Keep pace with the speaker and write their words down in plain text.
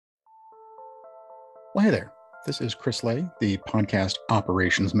Well, hey there. This is Chris Lay, the podcast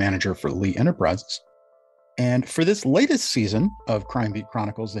operations manager for Lee Enterprises. And for this latest season of Beat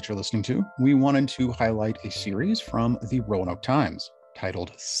Chronicles that you're listening to, we wanted to highlight a series from the Roanoke Times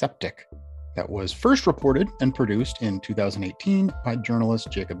titled Septic that was first reported and produced in 2018 by journalists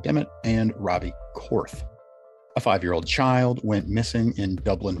Jacob Demmett and Robbie Korth. A 5-year-old child went missing in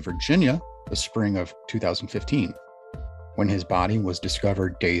Dublin, Virginia, the spring of 2015. When his body was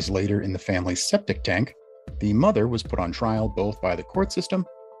discovered days later in the family's septic tank, the mother was put on trial both by the court system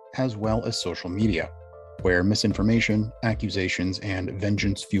as well as social media, where misinformation, accusations, and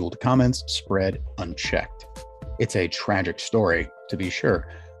vengeance-fueled comments spread unchecked. It's a tragic story, to be sure,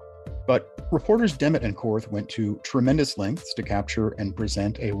 but reporters Demmett and Korth went to tremendous lengths to capture and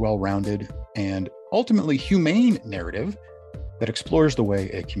present a well-rounded and ultimately humane narrative that explores the way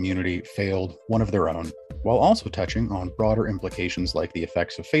a community failed one of their own, while also touching on broader implications like the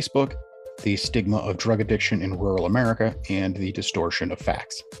effects of Facebook, the stigma of drug addiction in rural America, and the distortion of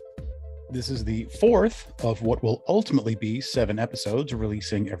facts. This is the fourth of what will ultimately be 7 episodes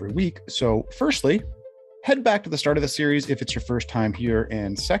releasing every week. So firstly, head back to the start of the series if it's your first time here.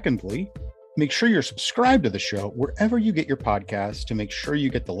 And secondly, make sure you're subscribed to the show wherever you get your podcasts to make sure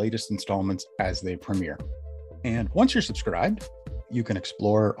you get the latest installments as they premiere. And once you're subscribed, you can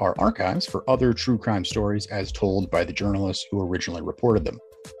explore our archives for other true crime stories as told by the journalists who originally reported them.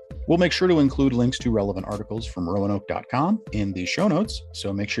 We'll make sure to include links to relevant articles from Roanoke.com in the show notes,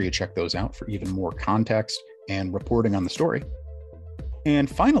 so make sure you check those out for even more context and reporting on the story. And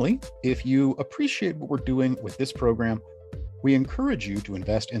finally, if you appreciate what we're doing with this program, we encourage you to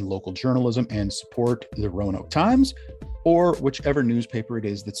invest in local journalism and support the Roanoke Times or whichever newspaper it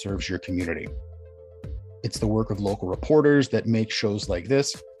is that serves your community. It's the work of local reporters that make shows like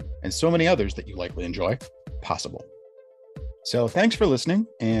this, and so many others that you likely enjoy, possible. So thanks for listening,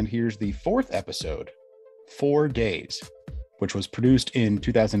 and here's the 4th episode, 4 Days, which was produced in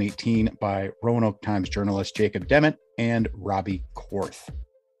 2018 by Roanoke Times journalist Jacob Demmett and Robbie Korth.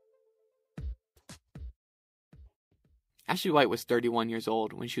 Ashley White was 31 years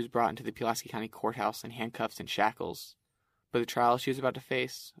old when she was brought into the Pulaski County Courthouse in handcuffs and shackles. But the trial she was about to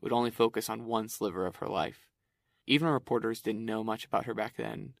face would only focus on one sliver of her life. Even reporters didn't know much about her back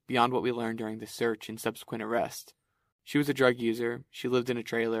then, beyond what we learned during the search and subsequent arrest. She was a drug user, she lived in a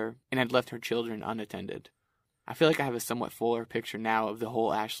trailer, and had left her children unattended. I feel like I have a somewhat fuller picture now of the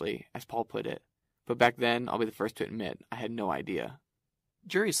whole Ashley, as Paul put it. But back then, I'll be the first to admit, I had no idea.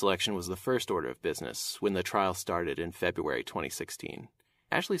 Jury selection was the first order of business when the trial started in February 2016.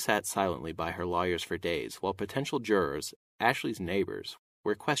 Ashley sat silently by her lawyers for days while potential jurors, Ashley's neighbors,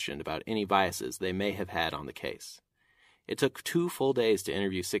 were questioned about any biases they may have had on the case. It took 2 full days to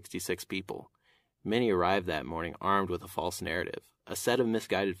interview 66 people. Many arrived that morning armed with a false narrative, a set of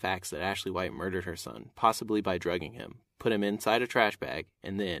misguided facts that Ashley White murdered her son, possibly by drugging him, put him inside a trash bag,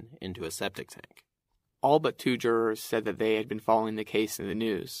 and then into a septic tank. All but 2 jurors said that they had been following the case in the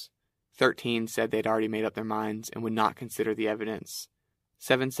news. 13 said they'd already made up their minds and would not consider the evidence.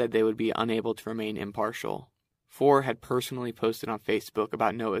 7 said they would be unable to remain impartial. 4 had personally posted on Facebook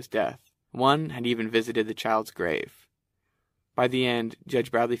about Noah's death. 1 had even visited the child's grave. By the end, Judge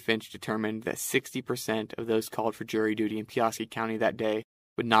Bradley Finch determined that 60% of those called for jury duty in Pulaski County that day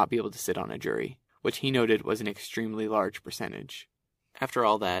would not be able to sit on a jury, which he noted was an extremely large percentage. After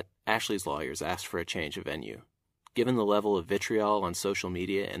all that, Ashley's lawyers asked for a change of venue. Given the level of vitriol on social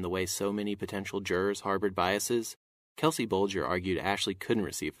media and the way so many potential jurors harbored biases, Kelsey Bolger argued Ashley couldn't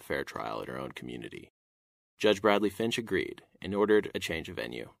receive a fair trial in her own community. Judge Bradley Finch agreed and ordered a change of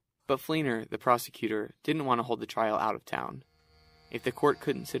venue. But Fleener, the prosecutor, didn't want to hold the trial out of town. If the court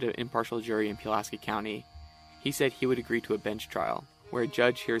couldn't sit an impartial jury in Pulaski County, he said he would agree to a bench trial, where a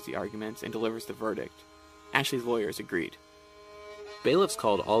judge hears the arguments and delivers the verdict. Ashley's lawyers agreed. Bailiffs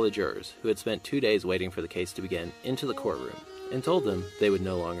called all the jurors, who had spent 2 days waiting for the case to begin, into the courtroom and told them they would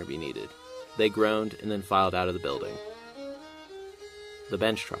no longer be needed. They groaned and then filed out of the building. The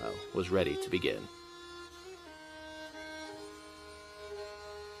bench trial was ready to begin.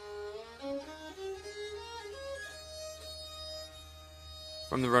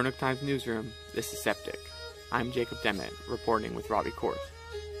 From the Roanoke Times newsroom, this is Septic. I'm Jacob Demmett, reporting with Robbie Korth.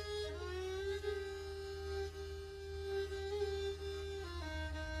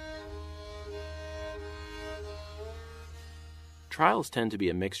 Trials tend to be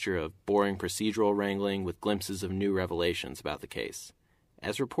a mixture of boring procedural wrangling with glimpses of new revelations about the case.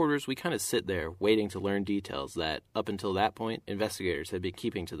 As reporters, we kind of sit there waiting to learn details that, up until that point, investigators had been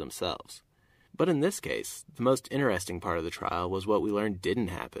keeping to themselves. But in this case, the most interesting part of the trial was what we learned didn't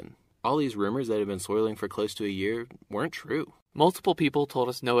happen. All these rumors that had been swirling for close to a year weren't true. Multiple people told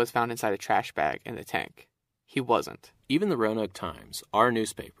us Noah was found inside a trash bag in the tank. He wasn't. Even the Roanoke Times, our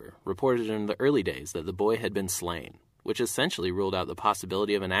newspaper, reported in the early days that the boy had been slain, which essentially ruled out the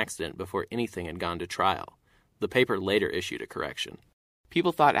possibility of an accident before anything had gone to trial. The paper later issued a correction.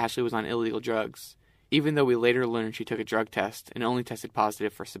 People thought Ashley was on illegal drugs, even though we later learned she took a drug test and only tested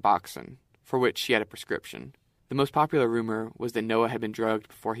positive for Suboxone, for which she had a prescription. The most popular rumor was that Noah had been drugged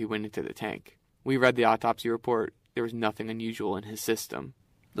before he went into the tank. We read the autopsy report. There was nothing unusual in his system.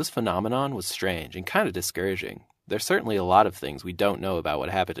 This phenomenon was strange and kind of discouraging. There's certainly a lot of things we don't know about what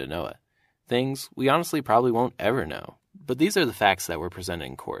happened to Noah. Things we honestly probably won't ever know. But these are the facts that were presented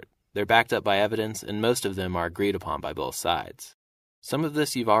in court. They're backed up by evidence, and most of them are agreed upon by both sides. Some of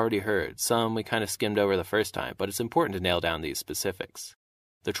this you've already heard, some we kind of skimmed over the first time, but it's important to nail down these specifics.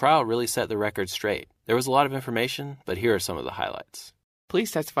 The trial really set the record straight. There was a lot of information, but here are some of the highlights.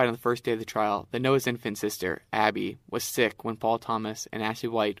 Police testified on the first day of the trial that Noah's infant sister, Abby, was sick when Paul Thomas and Ashley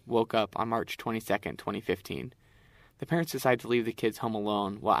White woke up on March 22, 2015. The parents decided to leave the kids home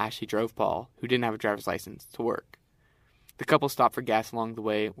alone while Ashley drove Paul, who didn't have a driver's license, to work. The couple stopped for gas along the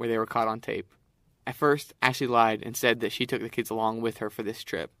way where they were caught on tape. At first, Ashley lied and said that she took the kids along with her for this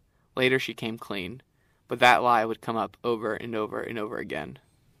trip. Later, she came clean. But that lie would come up over and over and over again.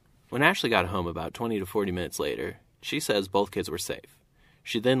 When Ashley got home about 20 to 40 minutes later, she says both kids were safe.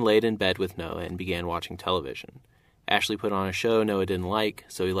 She then laid in bed with Noah and began watching television. Ashley put on a show Noah didn't like,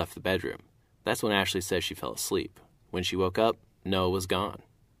 so he left the bedroom. That's when Ashley says she fell asleep. When she woke up, Noah was gone.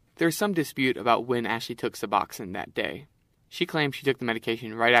 There was some dispute about when Ashley took Suboxone that day. She claimed she took the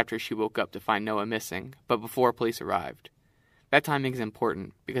medication right after she woke up to find Noah missing, but before police arrived. That timing is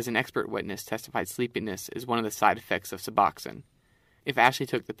important because an expert witness testified sleepiness is one of the side effects of Suboxone. If Ashley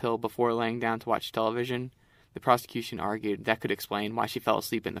took the pill before laying down to watch television, the prosecution argued that could explain why she fell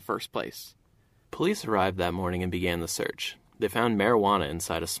asleep in the first place. Police arrived that morning and began the search. They found marijuana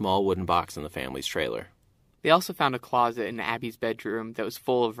inside a small wooden box in the family's trailer. They also found a closet in Abby's bedroom that was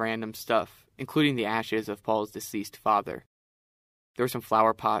full of random stuff, including the ashes of Paul's deceased father. There were some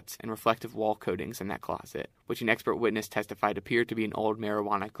flower pots and reflective wall coatings in that closet, which an expert witness testified appeared to be an old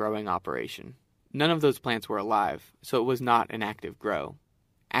marijuana growing operation. None of those plants were alive, so it was not an active grow.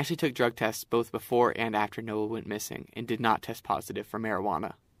 Ashley took drug tests both before and after Noah went missing and did not test positive for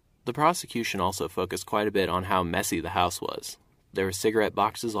marijuana. The prosecution also focused quite a bit on how messy the house was. There were cigarette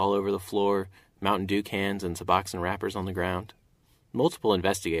boxes all over the floor, Mountain Dew cans and Suboxone wrappers on the ground. Multiple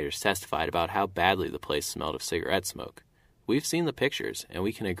investigators testified about how badly the place smelled of cigarette smoke. We've seen the pictures, and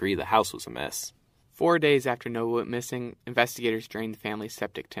we can agree the house was a mess. 4 days after Noah went missing, investigators drained the family's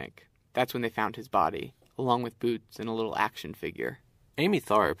septic tank. That's when they found his body, along with boots and a little action figure. Amy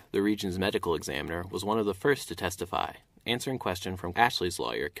Tharp, the region's medical examiner, was one of the first to testify, answering questions from Ashley's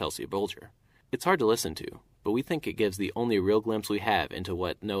lawyer, Kelsey Bulger. It's hard to listen to, but we think it gives the only real glimpse we have into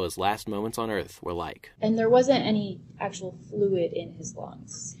what Noah's last moments on Earth were like. And there wasn't any actual fluid in his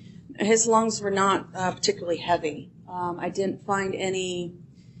lungs? His lungs were not particularly heavy. I didn't find anything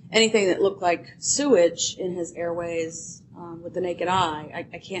that looked like sewage in his airways with the naked eye.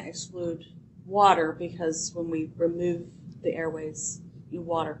 I can't exclude water because when we remove the airways,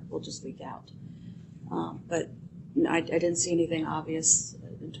 water will just leak out. But I didn't see anything obvious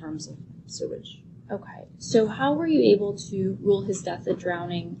in terms of sewage. Okay. So how were you able to rule his death a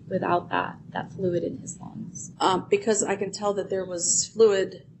drowning without that fluid in his lungs? Because I can tell that there was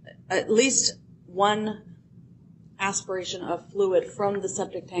fluid, at least one aspiration of fluid from the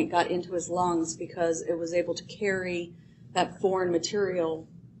septic tank got into his lungs because it was able to carry that foreign material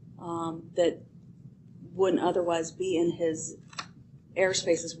that wouldn't otherwise be in his air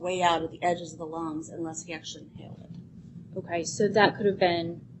spaces way out at the edges of the lungs unless he actually inhaled it. Okay, so that could have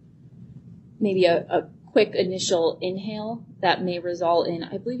been maybe a quick initial inhale that may result in,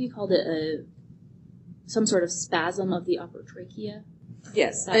 I believe you called it some sort of spasm of the upper trachea.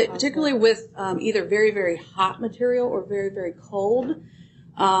 Yes, particularly with either very, very hot material or very, very cold.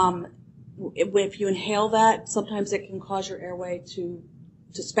 If you inhale that, sometimes it can cause your airway to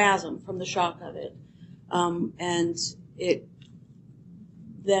spasm from the shock of it. And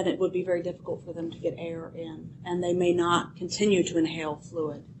then it would be very difficult for them to get air in. And they may not continue to inhale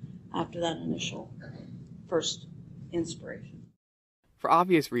fluid after that initial first inspiration. For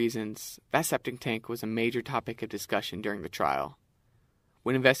obvious reasons, that septic tank was a major topic of discussion during the trial.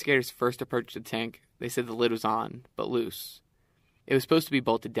 When investigators first approached the tank, they said the lid was on, but loose. It was supposed to be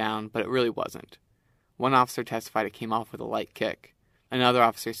bolted down, but it really wasn't. One officer testified it came off with a light kick. Another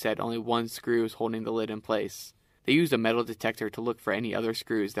officer said only one screw was holding the lid in place. They used a metal detector to look for any other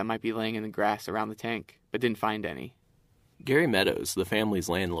screws that might be laying in the grass around the tank, but didn't find any. Gary Meadows, the family's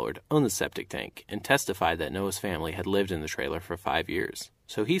landlord, owned the septic tank and testified that Noah's family had lived in the trailer for 5 years,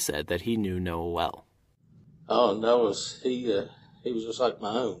 so he said that he knew Noah well. Oh, Noah's, he was just like my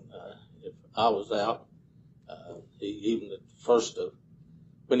own. If I was out, he even at first,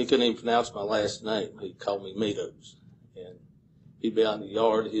 when he couldn't even pronounce my last name, he'd call me Meadows. And he'd be out in the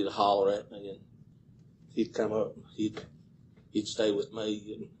yard, he'd holler at me, and he'd come up, he'd stay with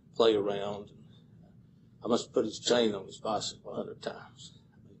me and play around. And I must have put his chain on his bicycle 100 times.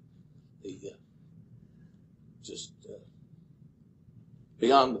 He just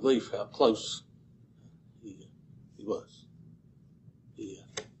beyond belief how close he was.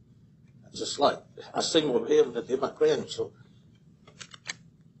 Just like I sing with him and my grandchildren.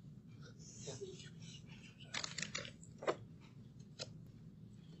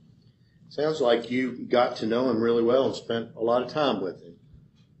 Sounds like you got to know him really well and spent a lot of time with him.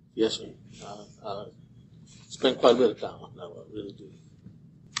 Yes, sir. I spent quite a bit of time with Noah. I really did.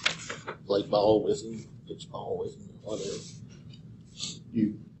 Played ball with him, pitched ball with him, whatever.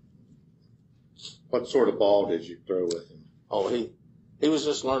 What sort of ball did you throw with him? Oh, he was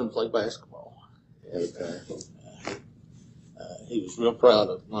just learning to play basketball. Okay. He was real proud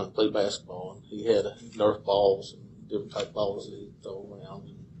of learning to play basketball. And he had Nerf balls and different type balls that he'd throw around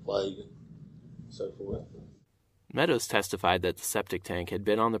and play and so forth. Meadows testified that the septic tank had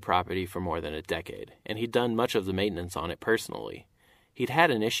been on the property for more than a decade, and he'd done much of the maintenance on it personally. He'd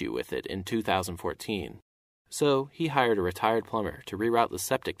had an issue with it in 2014, so he hired a retired plumber to reroute the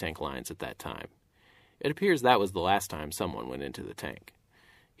septic tank lines at that time. It appears that was the last time someone went into the tank.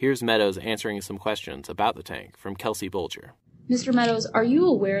 Here's Meadows answering some questions about the tank from Kelsey Bolger. Mr. Meadows, are you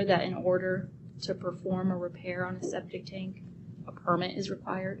aware that in order to perform a repair on a septic tank, a permit is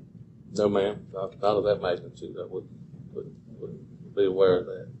required? No, ma'am. Not of that magnitude. I wouldn't be aware of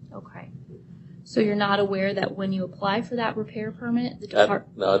that. Okay. So you're not aware that when you apply for that repair permit, the No,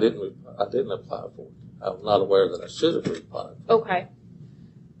 department... I didn't apply for it. I'm not aware that I should have applied for it. Okay.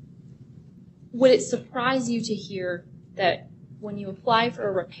 Would it surprise you to hear that when you apply for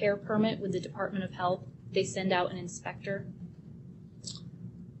a repair permit with the Department of Health, they send out an inspector?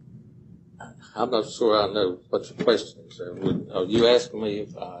 I'm not sure I know what your question is there. Are you asking me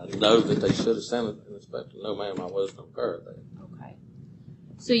if I know that they should have sent an inspector? No, ma'am, I wasn't aware of that. Okay.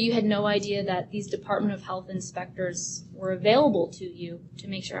 So you had no idea that these Department of Health inspectors were available to you to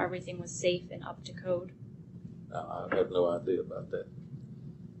make sure everything was safe and up to code? I have no idea about that.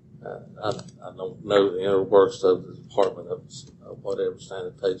 I don't know the inner works of the Department of whatever,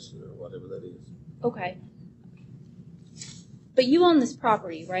 sanitation or whatever that is. Okay. But you own this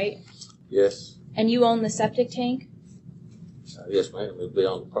property, right? Yes. And you own the septic tank? Yes, ma'am. It'll be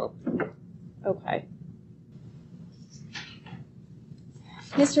on the property. Okay.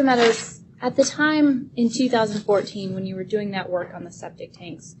 Mr. Meadows, at the time in 2014 when you were doing that work on the septic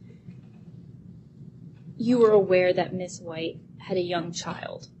tanks, you were aware that Miss White had a young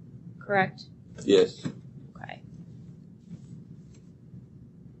child, correct? Yes. Okay.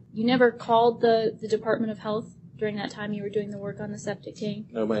 You never called the Department of Health during that time you were doing the work on the septic tank?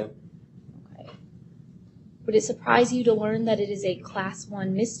 No, ma'am. Okay. Would it surprise you to learn that it is a Class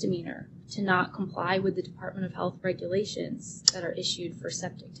 1 misdemeanor to not comply with the Department of Health regulations that are issued for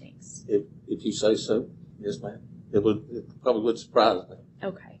septic tanks? If you say so, yes, ma'am. It probably would surprise me.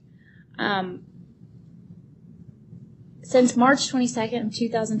 Okay. Since March 22nd of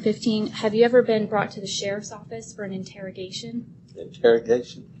 2015, have you ever been brought to the sheriff's office for an interrogation?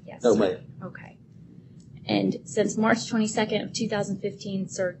 Interrogation? Yes. No, ma'am. Okay. And since March 22nd of 2015,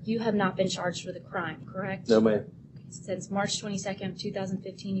 sir, you have not been charged with a crime, correct? No, ma'am. Since March 22nd of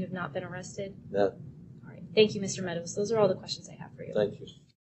 2015, you have not been arrested? No. All right. Thank you, Mr. Meadows. Those are all the questions I have for you. Thank you.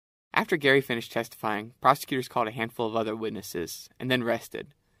 After Gary finished testifying, prosecutors called a handful of other witnesses and then rested.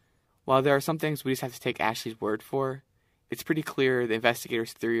 While there are some things we just have to take Ashley's word for, it's pretty clear the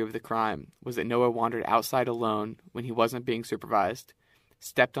investigators' theory of the crime was that Noah wandered outside alone when he wasn't being supervised,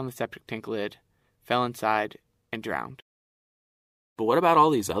 stepped on the septic tank lid, fell inside, and drowned. But what about all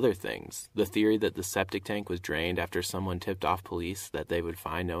these other things? The theory that the septic tank was drained after someone tipped off police that they would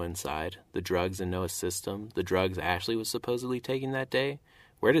find Noah inside, the drugs in Noah's system, the drugs Ashley was supposedly taking that day?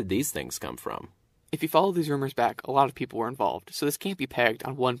 Where did these things come from? If you follow these rumors back, a lot of people were involved, so this can't be pegged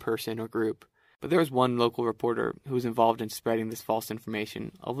on one person or group. But there was one local reporter who was involved in spreading this false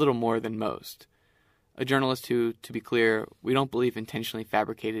information a little more than most. A journalist who, to be clear, we don't believe intentionally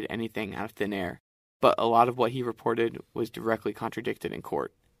fabricated anything out of thin air, but a lot of what he reported was directly contradicted in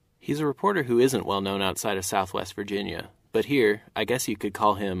court. He's a reporter who isn't well known outside of Southwest Virginia, but here, I guess you could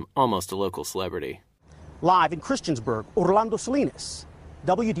call him almost a local celebrity. Live in Christiansburg, Orlando Salinas,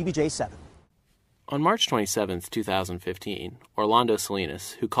 WDBJ 7. On March 27, 2015, Orlando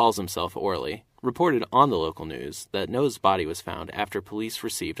Salinas, who calls himself Orly, reported on the local news that Noah's body was found after police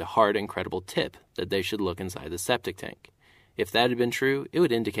received a hard and credible tip that they should look inside the septic tank. If that had been true, it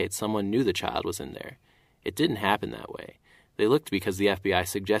would indicate someone knew the child was in there. It didn't happen that way. They looked because the FBI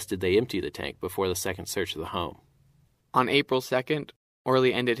suggested they empty the tank before the second search of the home. On April 2nd,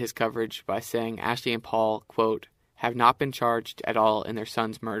 Orly ended his coverage by saying Ashley and Paul, quote, have not been charged at all in their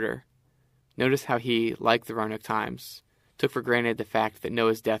son's murder. Notice how he, like the Roanoke Times, took for granted the fact that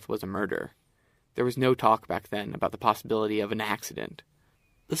Noah's death was a murder. There was no talk back then about the possibility of an accident.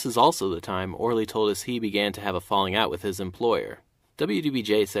 This is also the time Orly told us he began to have a falling out with his employer.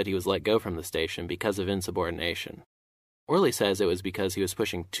 WDBJ said he was let go from the station because of insubordination. Orly says it was because he was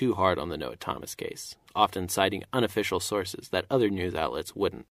pushing too hard on the Noah Thomas case, often citing unofficial sources that other news outlets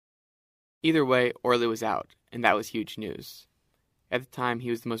wouldn't. Either way, Orly was out, and that was huge news. At the time, he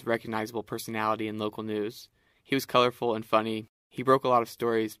was the most recognizable personality in local news. He was colorful and funny. He broke a lot of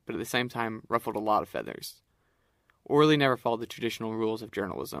stories, but at the same time ruffled a lot of feathers. Orly never followed the traditional rules of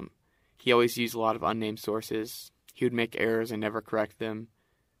journalism. He always used a lot of unnamed sources. He would make errors and never correct them.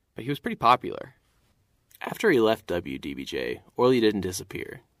 But he was pretty popular. After he left WDBJ, Orly didn't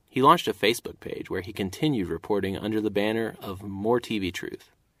disappear. He launched a Facebook page where he continued reporting under the banner of More TV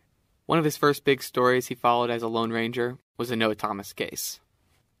Truth. One of his first big stories he followed as a Lone Ranger was the Noah Thomas case.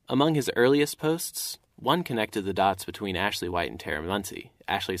 Among his earliest posts, one connected the dots between Ashley White and Tara Muncy,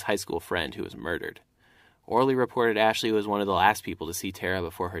 Ashley's high school friend who was murdered. Orly reported Ashley was one of the last people to see Tara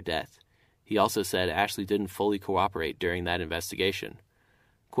before her death. He also said Ashley didn't fully cooperate during that investigation.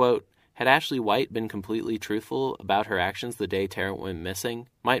 Quote, had Ashley White been completely truthful about her actions the day Tara went missing,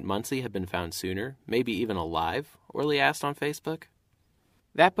 might Muncy have been found sooner, maybe even alive? Orly asked on Facebook.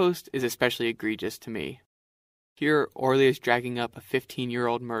 That post is especially egregious to me. Here, Orly is dragging up a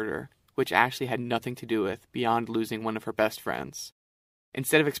 15-year-old murder, which Ashley had nothing to do with beyond losing one of her best friends.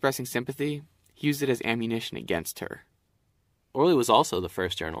 Instead of expressing sympathy, he used it as ammunition against her. Orly was also the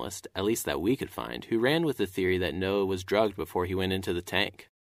first journalist, at least that we could find, who ran with the theory that Noah was drugged before he went into the tank.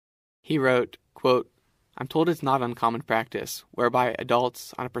 He wrote, quote, I'm told it's not uncommon practice, whereby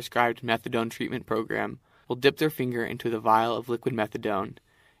adults on a prescribed methadone treatment program will dip their finger into the vial of liquid methadone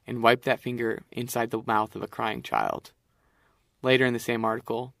and wipe that finger inside the mouth of a crying child. Later in the same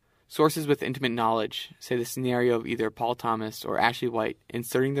article, sources with intimate knowledge say the scenario of either Paul Thomas or Ashley White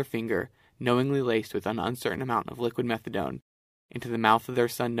inserting their finger, knowingly laced with an uncertain amount of liquid methadone, into the mouth of their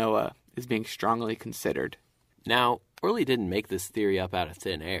son Noah is being strongly considered. Now, Orly didn't make this theory up out of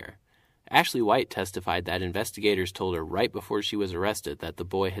thin air. Ashley White testified that investigators told her right before she was arrested that the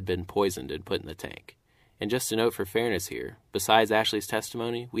boy had been poisoned and put in the tank. And just a note for fairness here, besides Ashley's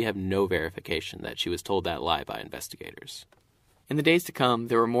testimony, we have no verification that she was told that lie by investigators. In the days to come,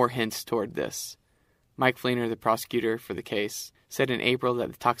 there were more hints toward this. Mike Fleener, the prosecutor for the case, said in April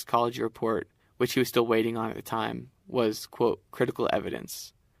that the toxicology report, which he was still waiting on at the time, was, quote, critical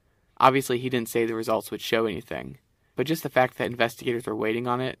evidence. Obviously, he didn't say the results would show anything, but just the fact that investigators were waiting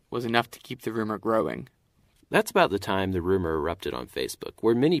on it was enough to keep the rumor growing. That's about the time the rumor erupted on Facebook,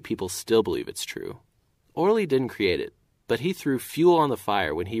 where many people still believe it's true. Orly didn't create it, but he threw fuel on the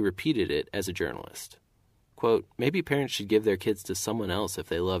fire when he repeated it as a journalist. Quote, maybe parents should give their kids to someone else if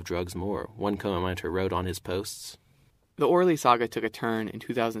they love drugs more, one commenter wrote on his posts. The Orly saga took a turn in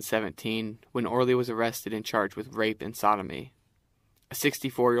 2017 when Orly was arrested and charged with rape and sodomy. A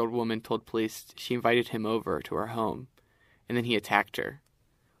 64-year-old woman told police she invited him over to her home, and then he attacked her.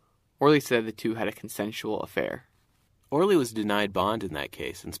 Orly said the two had a consensual affair. Orly was denied bond in that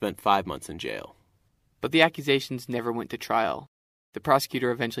case and spent 5 months in jail. But the accusations never went to trial. The prosecutor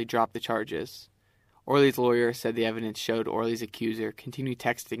eventually dropped the charges. Orly's lawyer said the evidence showed Orly's accuser continued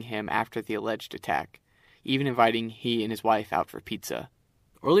texting him after the alleged attack, even inviting he and his wife out for pizza.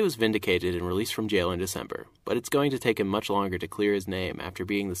 Orly was vindicated and released from jail in December, but it's going to take him much longer to clear his name after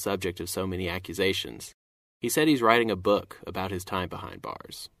being the subject of so many accusations. He said he's writing a book about his time behind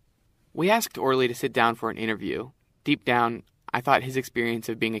bars. We asked Orly to sit down for an interview. Deep down, I thought his experience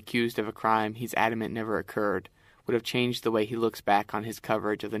of being accused of a crime he's adamant never occurred would have changed the way he looks back on his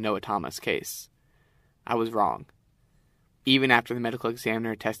coverage of the Noah Thomas case. I was wrong. Even after the medical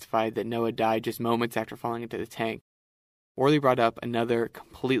examiner testified that Noah died just moments after falling into the tank, Orly brought up another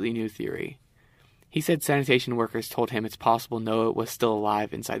completely new theory. He said sanitation workers told him it's possible Noah was still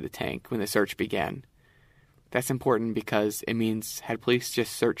alive inside the tank when the search began. That's important because it means had police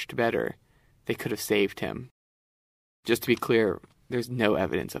just searched better, they could have saved him. Just to be clear, there's no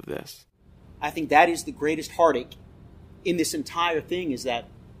evidence of this. I think that is the greatest heartache in this entire thing, is that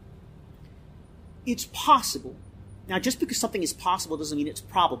it's possible. Now, just because something is possible doesn't mean it's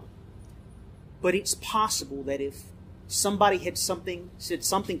probable. But it's possible that if somebody had said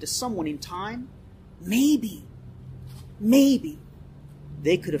something to someone in time, maybe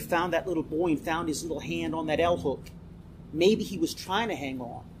they could have found that little boy and found his little hand on that L-hook. Maybe he was trying to hang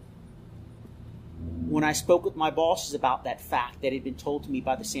on. When I spoke with my bosses about that fact that had been told to me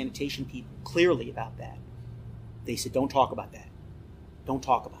by the sanitation people, clearly about that, they said, don't talk about that. Don't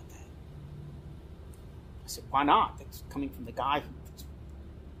talk about that. I said, why not? That's coming from the guy who...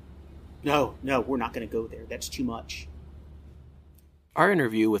 No, we're not going to go there. That's too much. Our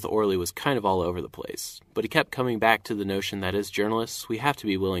interview with Orley was kind of all over the place, but he kept coming back to the notion that as journalists, we have to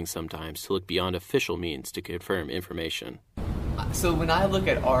be willing sometimes to look beyond official means to confirm information. So when I look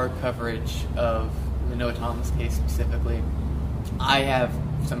at our coverage of the Noah Thomas case specifically, I have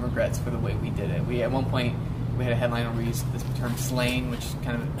some regrets for the way we did it. At one point, we had a headline where we used this term slain, which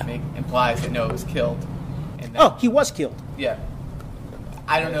kind of implies that Noah was killed. And that, he was killed. Yeah.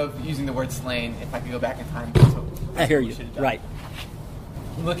 I don't know if using the word slain, if I could go back in time, that's what I hear you. Right.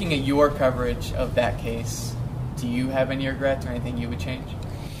 Looking at your coverage of that case, do you have any regrets or anything you would change?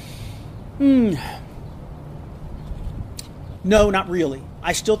 No, not really.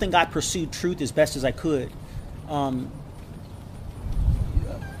 I still think I pursued truth as best as I could.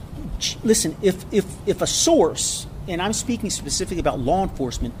 Listen, if a source, and I'm speaking specifically about law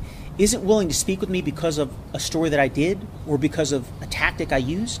enforcement, isn't willing to speak with me because of a story that I did or because of a tactic I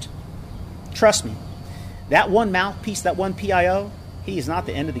used, trust me, that one mouthpiece, that one PIO, he is not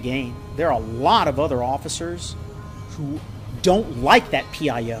the end of the game. There are a lot of other officers who don't like that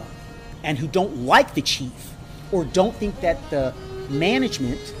PIO and who don't like the chief or don't think that the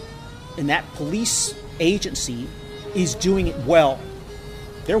management in that police agency is doing it well.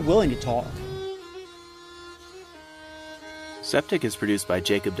 They're willing to talk. Septic is produced by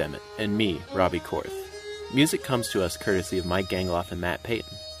Jacob Demmett and me, Robbie Korth. Music comes to us courtesy of Mike Gangloff and Matt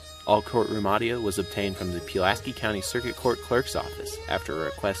Payton. All courtroom audio was obtained from the Pulaski County Circuit Court Clerk's Office after a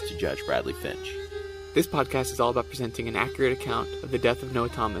request to Judge Bradley Finch. This podcast is all about presenting an accurate account of the death of Noah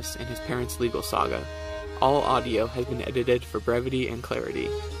Thomas and his parents' legal saga. All audio has been edited for brevity and clarity.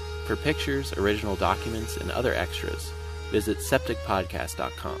 For pictures, original documents, and other extras, visit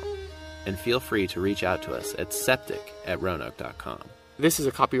septicpodcast.com. And feel free to reach out to us at septic@roanoke.com. This is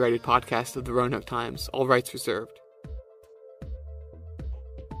a copyrighted podcast of the Roanoke Times, all rights reserved.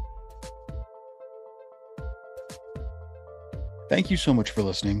 Thank you so much for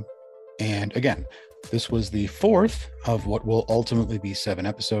listening. And again, this was the fourth of what will ultimately be 7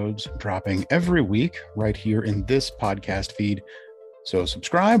 episodes, dropping every week right here in this podcast feed. So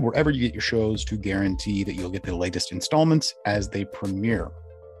subscribe wherever you get your shows to guarantee that you'll get the latest installments as they premiere.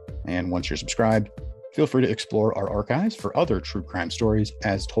 And once you're subscribed, feel free to explore our archives for other true crime stories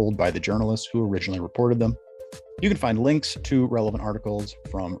as told by the journalists who originally reported them. You can find links to relevant articles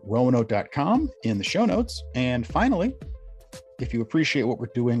from roanoke.com in the show notes. And finally, if you appreciate what we're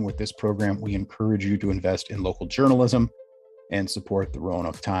doing with this program, we encourage you to invest in local journalism and support the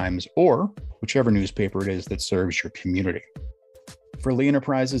Roanoke Times or whichever newspaper it is that serves your community. For Lee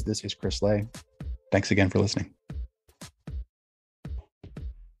Enterprises, this is Chris Lay. Thanks again for listening.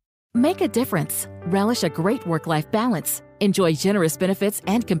 Make a difference. Relish a great work-life balance. Enjoy generous benefits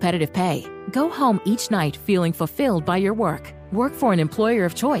and competitive pay. Go home each night feeling fulfilled by your work. Work for an employer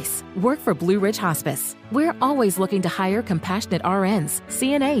of choice. Work for Blue Ridge Hospice. We're always looking to hire compassionate RNs,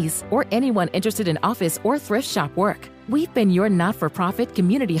 CNAs, or anyone interested in office or thrift shop work. We've been your not-for-profit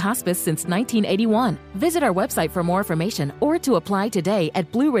community hospice since 1981. Visit our website for more information or to apply today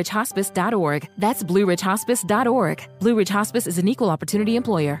at blueridgehospice.org. That's blueridgehospice.org. Blue Ridge Hospice is an equal opportunity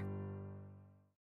employer.